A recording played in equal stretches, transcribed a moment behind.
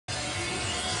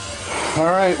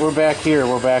Alright, we're back here.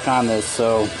 We're back on this,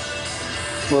 so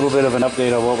a little bit of an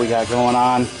update of what we got going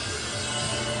on.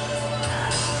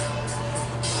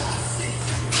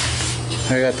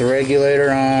 I got the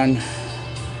regulator on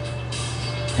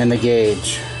and the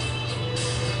gauge,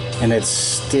 and it's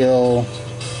still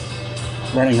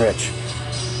running rich.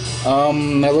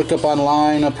 I looked up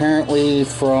online, apparently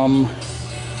from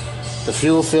the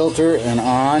fuel filter and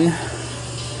on,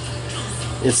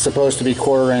 it's supposed to be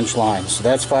 1/4 inch line, so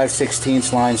that's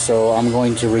 5/16 line, so I'm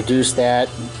going to reduce that.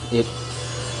 It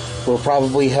will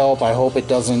probably help. I hope it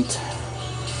doesn't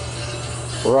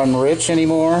run rich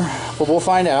anymore, but we'll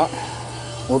find out.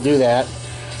 We'll do that.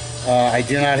 I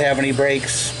do not have any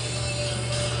brakes.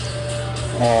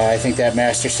 I think that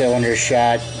master cylinder is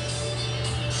shot,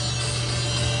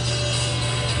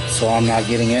 so I'm not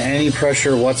getting any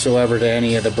pressure whatsoever to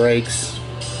any of the brakes.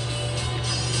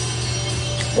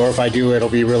 Or if I do, it'll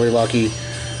be really lucky.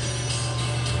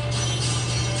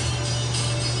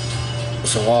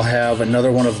 So I'll have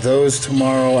another one of those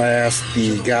tomorrow. I asked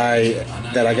the guy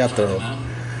that I got the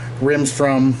rims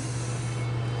from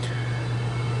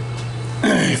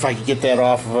if I could get that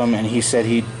off of him, and he said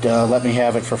he'd let me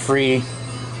have it for free.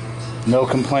 No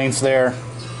complaints there.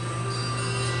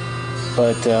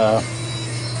 But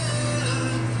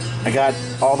I got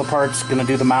all the parts, gonna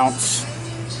do the mounts.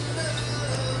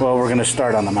 Well, we're gonna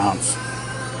start on the mounts.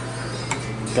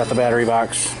 Got the battery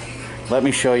box. Let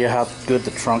me show you how good the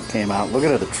trunk came out. Look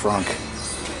at the trunk.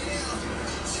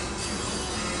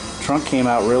 Trunk came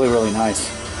out really, really nice.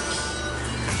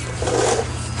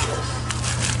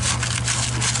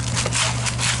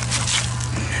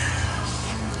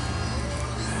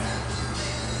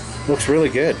 Looks really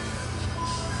good.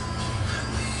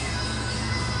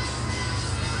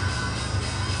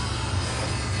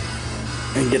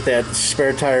 And get that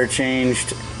spare tire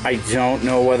changed. I don't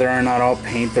know whether or not I'll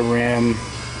paint the rim.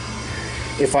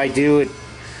 If I do it,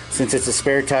 since it's a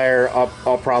spare tire,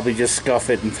 I'll probably just scuff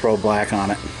it and throw black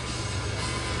on it.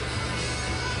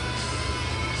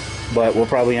 But we'll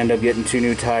probably end up getting 2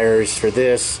 new tires for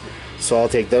this. So I'll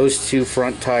take those 2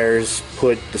 front tires,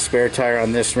 put the spare tire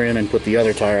on this rim, and put the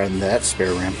other tire on that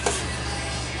spare rim,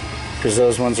 because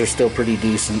those ones are still pretty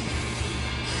decent.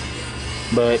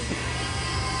 But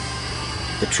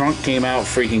the trunk came out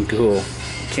freaking cool.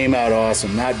 Came out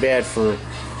awesome. Not bad for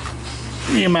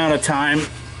the amount of time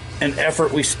and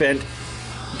effort we spent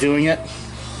doing it.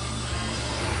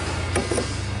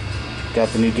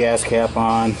 Got the new gas cap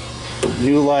on.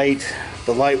 New light.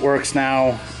 The light works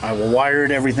now. I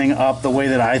wired everything up the way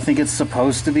that I think it's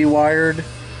supposed to be wired,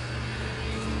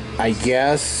 I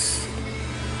guess.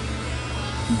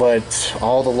 But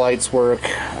all the lights work.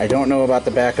 I don't know about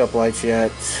the backup lights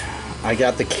yet. I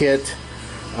got the kit.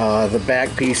 The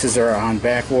back pieces are on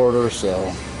back order,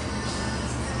 so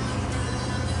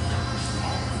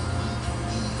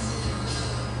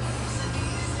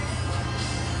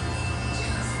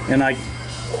and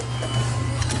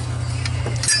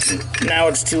now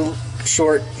it's too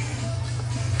short.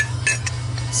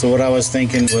 So what I was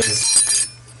thinking was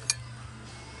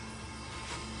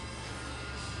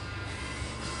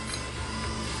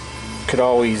could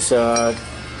always cut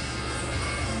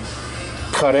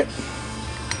it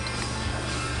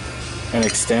and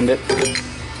extend it,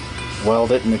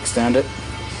 weld it and extend it.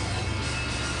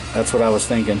 That's what I was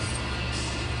thinking.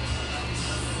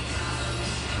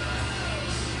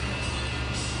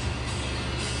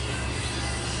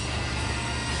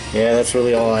 Yeah, that's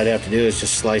really all I'd have to do, is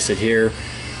just slice it here,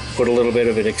 put a little bit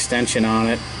of an extension on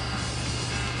it,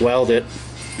 weld it,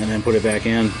 and then put it back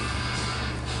in. I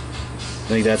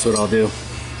think that's what I'll do.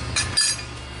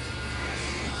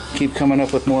 Keep coming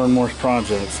up with more and more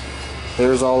projects.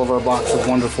 There's all of our box of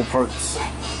wonderful parts.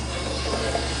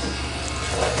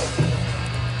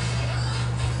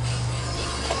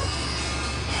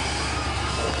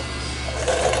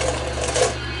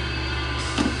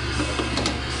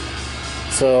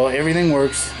 So everything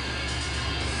works.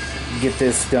 Get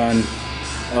this done.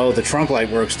 Oh, the trunk light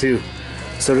works too.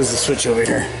 So does the switch over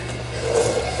here.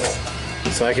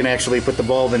 So I can actually put the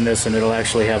bulb in this and it'll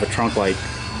actually have a trunk light.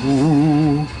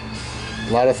 Ooh.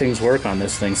 A lot of things work on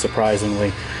this thing,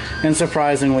 surprisingly. And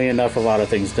surprisingly enough, a lot of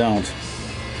things don't.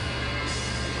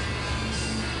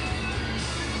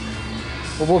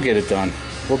 But we'll get it done.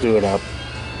 We'll do it up.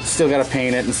 Still got to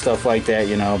paint it and stuff like that,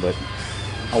 you know, but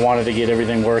I wanted to get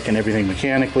everything working, everything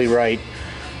mechanically right.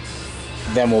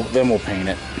 Then we'll paint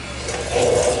it.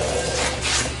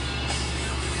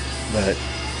 But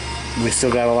we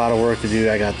still got a lot of work to do.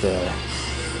 I got to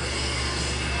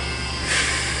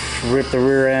rip the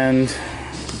rear end,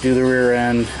 do the rear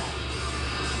end.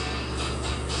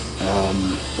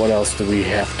 What else do we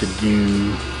have to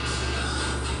do?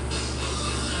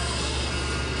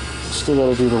 Still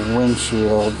got to do the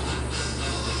windshield.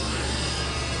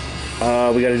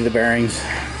 We got to do the bearings.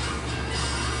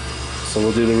 So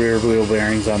we'll do the rear wheel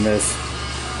bearings on this.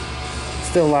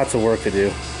 Still lots of work to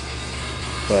do.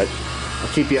 But I'll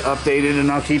keep you updated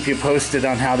and I'll keep you posted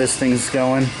on how this thing's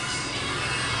going.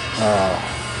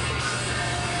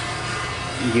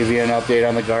 Give you an update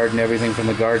on the garden. Everything from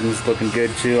the garden's looking good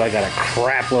too. I got a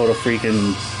crap load of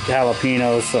freaking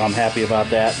jalapenos, so I'm happy about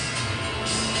that.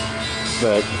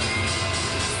 But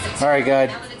alright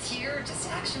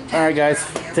guys,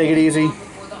 take it easy.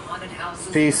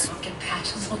 Peace.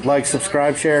 Like,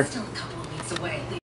 subscribe, share.